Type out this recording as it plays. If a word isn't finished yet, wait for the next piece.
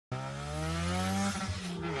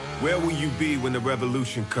Where will you be when the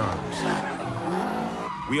revolution comes?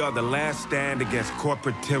 We are the last stand against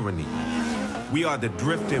corporate tyranny. We are the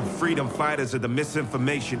drifting freedom fighters of the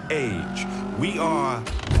misinformation age. We are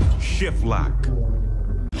Shift Lock.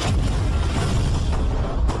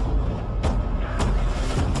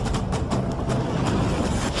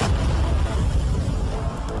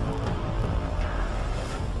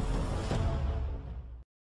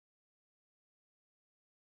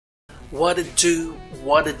 What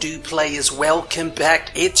it do players, welcome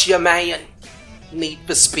back. It's your man, Need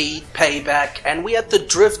for Speed Payback, and we at the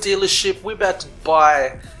drift dealership. We're about to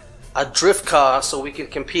buy a drift car so we can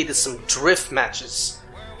compete in some drift matches.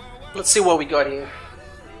 Let's see what we got here.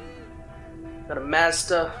 Got a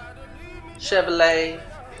Mazda, Chevrolet.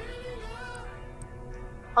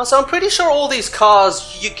 So I'm pretty sure all these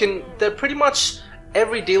cars they're pretty much,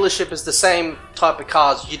 every dealership is the same type of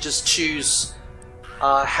cars. You just choose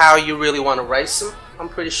how you really want to race them, I'm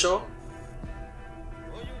pretty sure.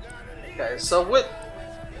 Okay, so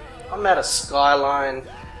I'm at a Skyline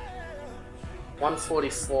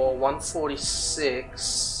 144,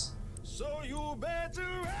 146.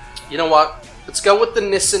 You know what? Let's go with the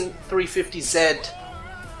Nissan 350Z.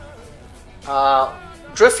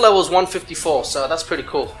 Drift level is 154, so that's pretty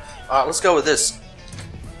cool. Alright, let's go with this.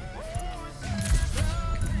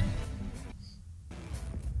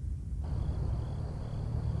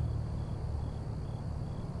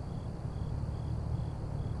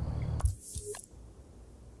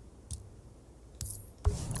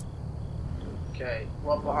 Okay,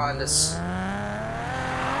 right behind us.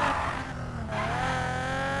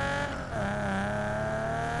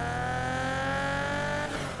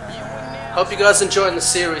 Hope you guys enjoying the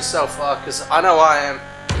series so far, because I know I am.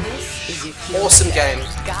 Awesome game.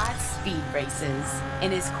 God's Speed Races. In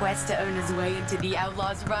his quest to earn his way into the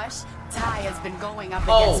Outlaws Rush, Ty has been going up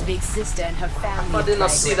against Big Sister and her family. I did not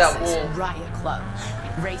see that wall. Riot Club.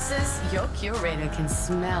 Races, your curator can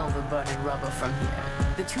smell the burning rubber from here.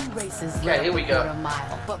 The two races here we go. A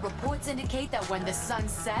mile, but reports indicate that when the sun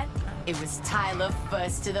set, it was Tyler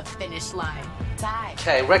first to the finish line. Ty,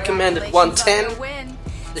 okay, recommended 110.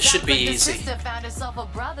 This should be easy. Found herself a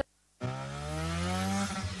brother.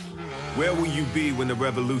 Where will you be when the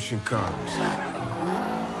revolution comes?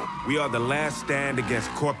 We are the last stand against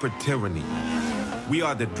corporate tyranny. We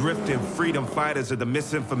are the drifting freedom fighters of the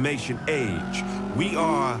misinformation age. We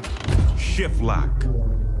are Shift Lock.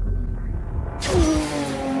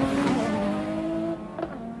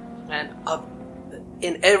 And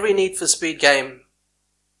in every Need for Speed game,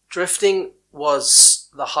 drifting was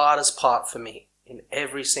the hardest part for me in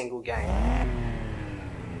every single game.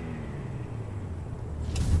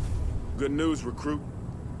 Good news, recruit.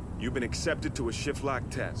 You've been accepted to a Shift Lock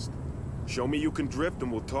test. Show me you can drift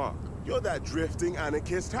and we'll talk. You're that drifting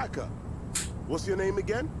anarchist hacker. What's your name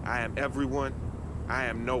again? I am everyone. I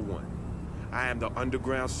am no one. I am the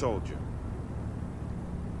underground soldier.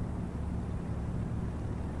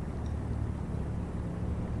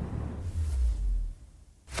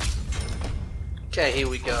 Okay, here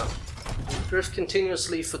we go. Drift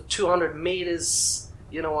continuously for 200 meters.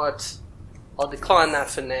 You know what? I'll decline that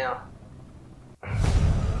for now.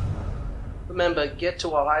 Remember, get to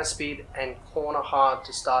a high speed and corner hard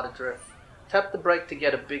to start a drift. Tap the brake to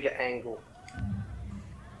get a bigger angle.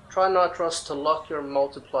 Try nitros to lock your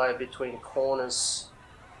multiplier between corners.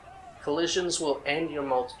 Collisions will end your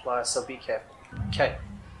multiplier, so be careful. Okay.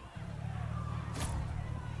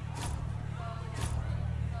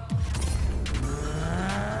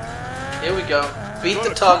 Here we go. Beat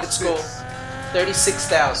the target score.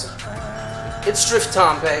 36,000. It's drift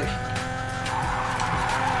time, baby.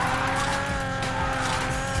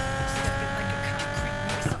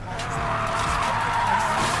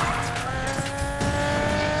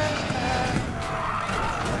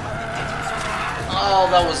 Oh,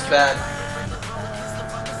 that was bad.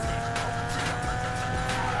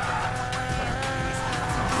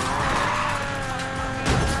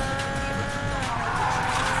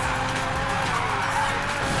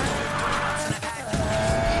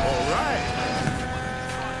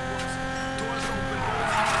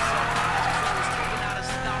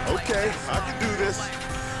 Okay, I can do this.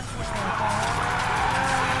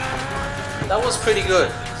 That was pretty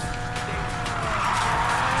good.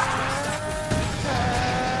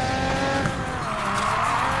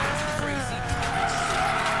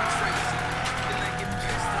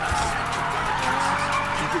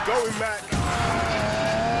 Keep it going, Mac.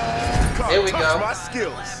 Here we go. My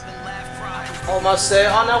skills. Almost there.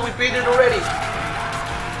 Oh no, we beat it already.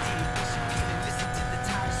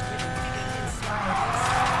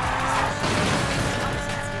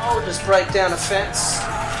 Oh, just break down a fence.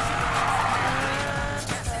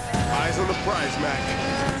 on the prize, Mac.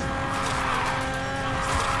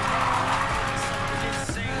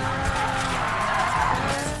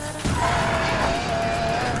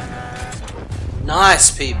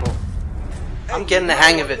 Nice, people. I'm getting the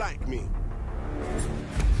hang of it. Like me.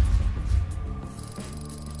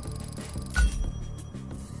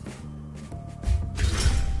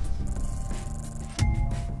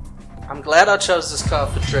 I'm glad I chose this car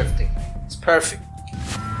for drifting. It's perfect.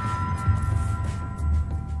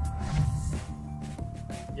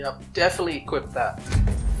 Yep, definitely equip that.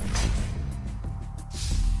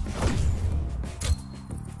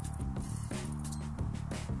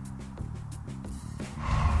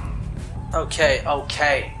 Okay,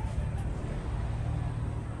 okay.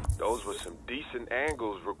 Those were some decent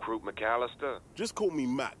angles, Recruit McAllister. Just call me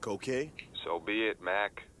Mac, okay? So be it,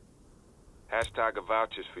 Mac. Hashtag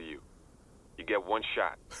vouchers for you. You get one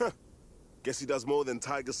shot. Guess he does more than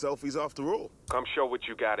tiger selfies after all. Come show what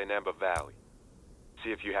you got in Ember Valley.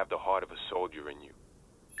 See if you have the heart of a soldier in you.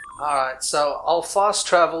 Alright, so I'll fast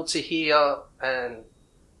travel to here and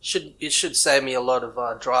it should save me a lot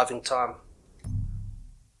of driving time.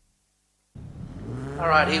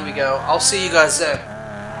 Alright, here we go. I'll see you guys there.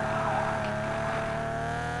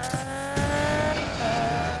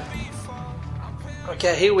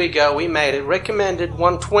 Okay, here we go. We made it. Recommended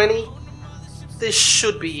 120. This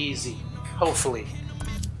should be easy. Hopefully.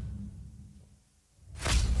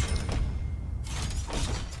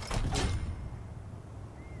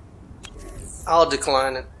 I'll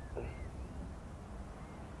decline it.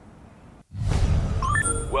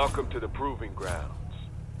 Welcome to the Proving Grounds.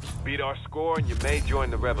 Beat our score and you may join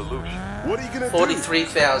the revolution. What are you gonna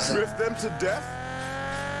 43,000. do? Drift them to death?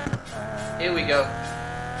 Here we go.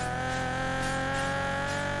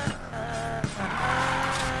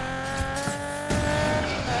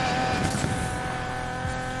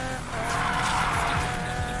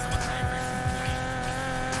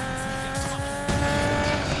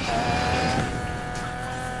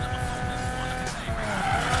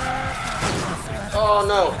 Oh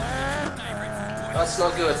no, that's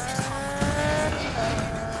not good.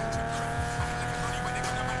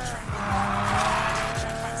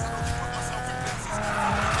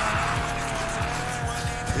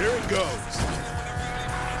 Here it goes.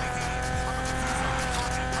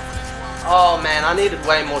 Oh man, I needed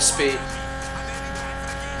way more speed.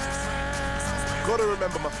 Gotta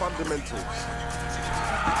remember my fundamentals.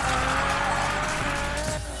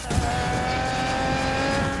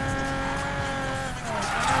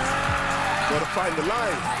 Gotta find the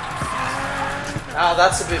line. Oh,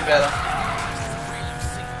 that's a bit better.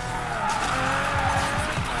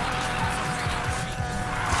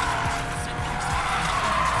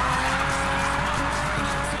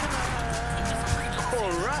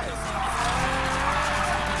 Alright.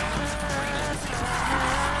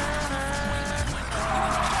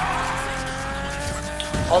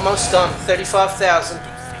 Almost done. 35,000.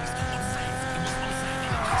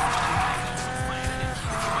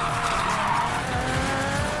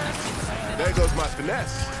 There goes my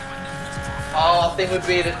finesse. Oh, I think we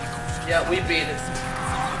beat it. Yeah, we beat it.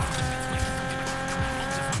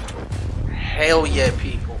 Hell yeah,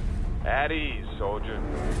 people. At ease, soldier.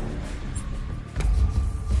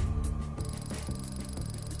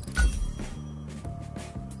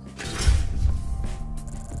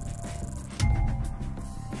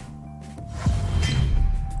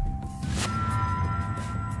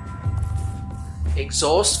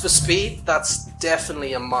 Exhaust for speed, that's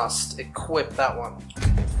definitely a must. Equip that one.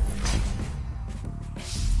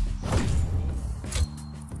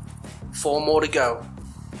 Four more to go.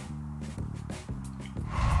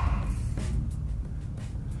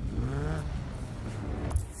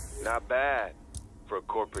 Not bad for a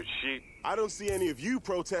corporate sheep. I don't see any of you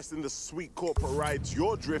protesting the sweet corporate rights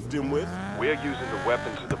you're drifting with. We're using the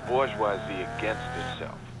weapons of the bourgeoisie against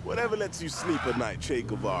itself. Whatever lets you sleep at night, Che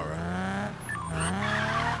Guevara.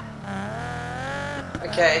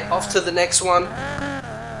 Okay, off to the next one.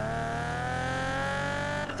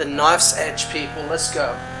 The knife's edge, people. Let's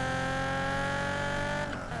go.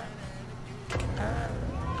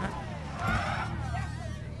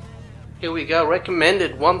 Here we go.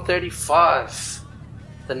 Recommended 135.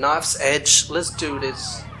 The knife's edge. Let's do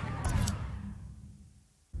this.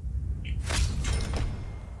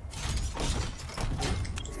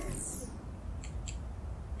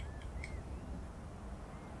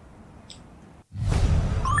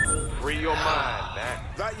 Free your mind, man.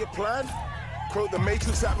 That your plan? Quote the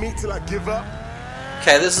Matrix at me till I give up?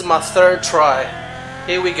 Okay, this is my third try.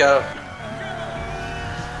 Here we go.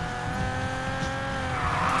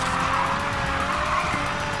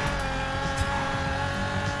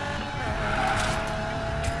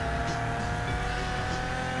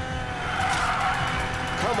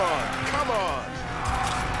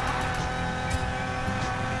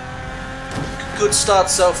 good start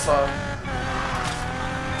so far.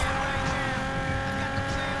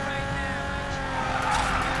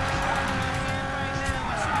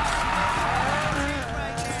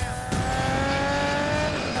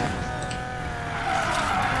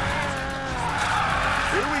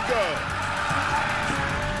 Here we go.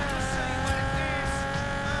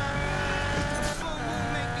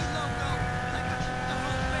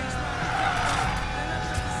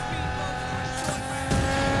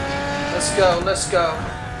 Let's go, let's go.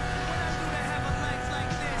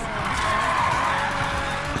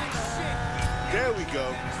 There we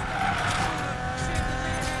go.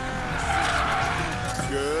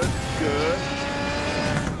 Good, good.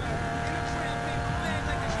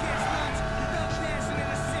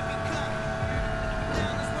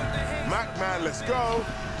 Mac man, let's go.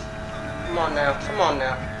 Come on now, come on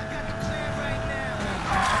now.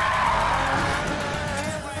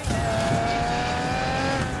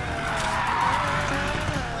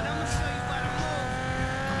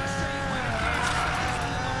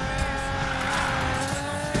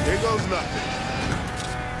 Here goes nothing.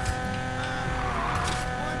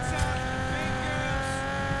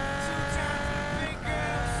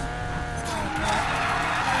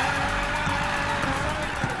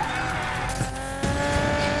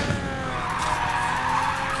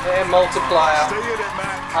 Yeah, multiplier. Stay in it,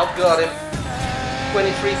 Mac. I've got him.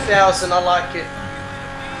 23,000, I like it.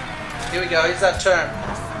 Here we go, here's that turn.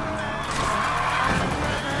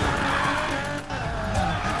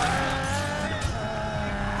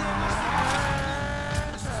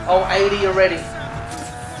 Oh, 80 already.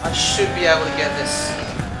 I should be able to get this.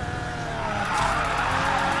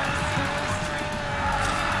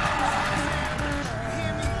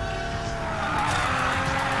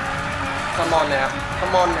 Come on now.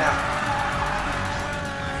 Come on now.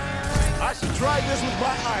 I should try this with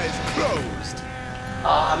my eyes closed.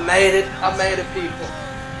 Oh, I made it. I made it, people.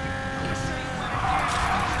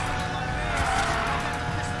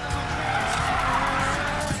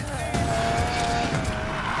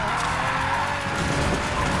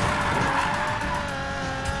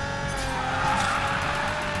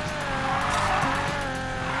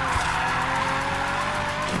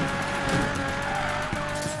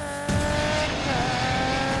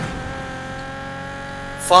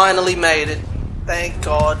 Finally made it. Thank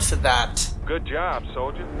God for that. Good job,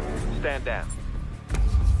 soldier. Stand down.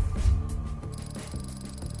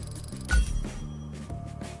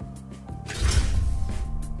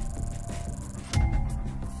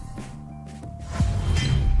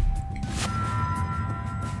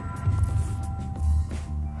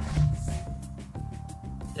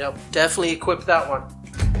 Yep, definitely equip that one.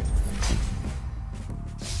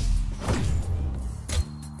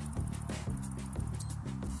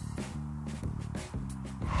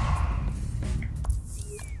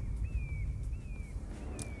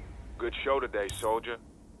 Good show today, soldier.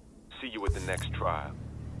 See you at the next trial.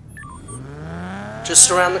 Just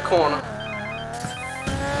around the corner.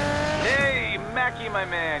 Hey, Mackie, my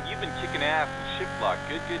man. You've been kicking ass in ship block.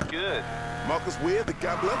 Good, good, good. Marcus Weir, the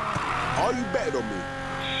gambler. Are you betting on me?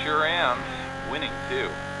 Sure am. Winning, too.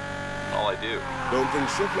 All I do. Don't think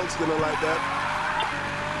Shiflock's gonna like that.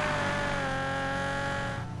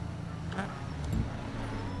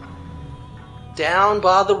 Down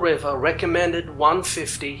by the river, recommended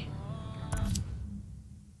 150.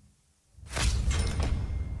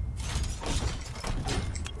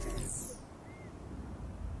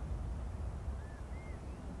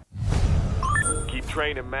 Keep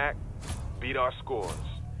training, Mac. Beat our scores.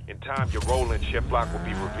 In time, your role in ship block will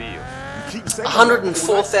be revealed. You keep saying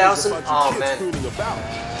 104,000? that, Oh, kids man. fooling about.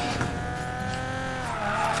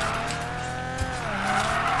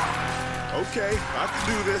 Okay, I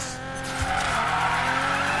can do this.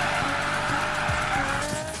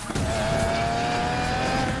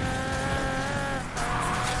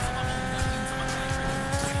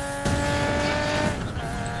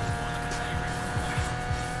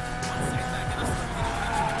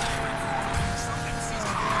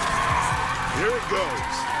 Here it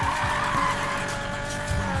goes.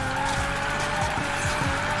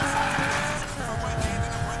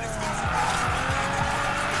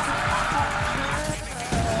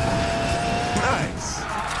 Nice.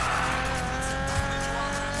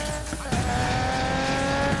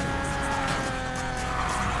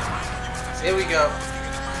 Here we go.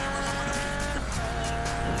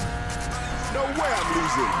 No way I'm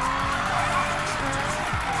losing.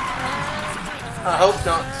 I hope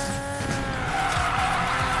not.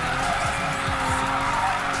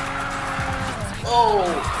 Oh,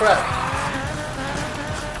 crap.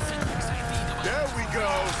 There we go.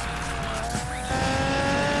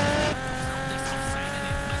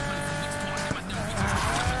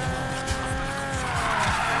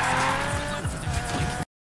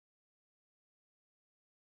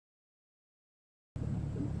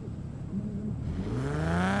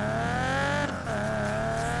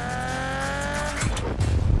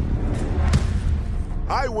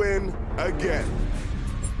 win again.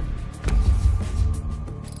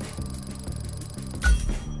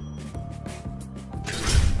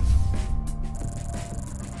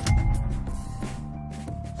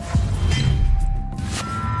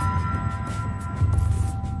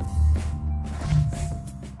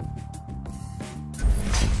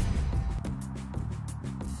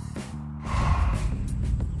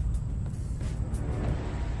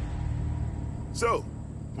 So,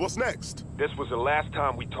 what's next? This was the last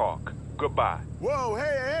time we talk. Goodbye. Whoa,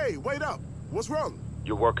 hey, wait up. What's wrong?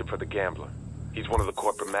 You're working for the gambler. He's one of the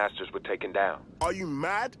corporate masters we're taking down. Are you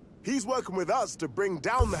mad? He's working with us to bring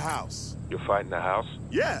down the house. You're fighting the house?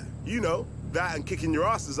 Yeah, you know, that and kicking your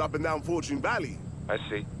asses up and down Fortune Valley. I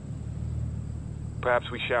see. Perhaps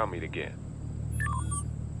we shall meet again.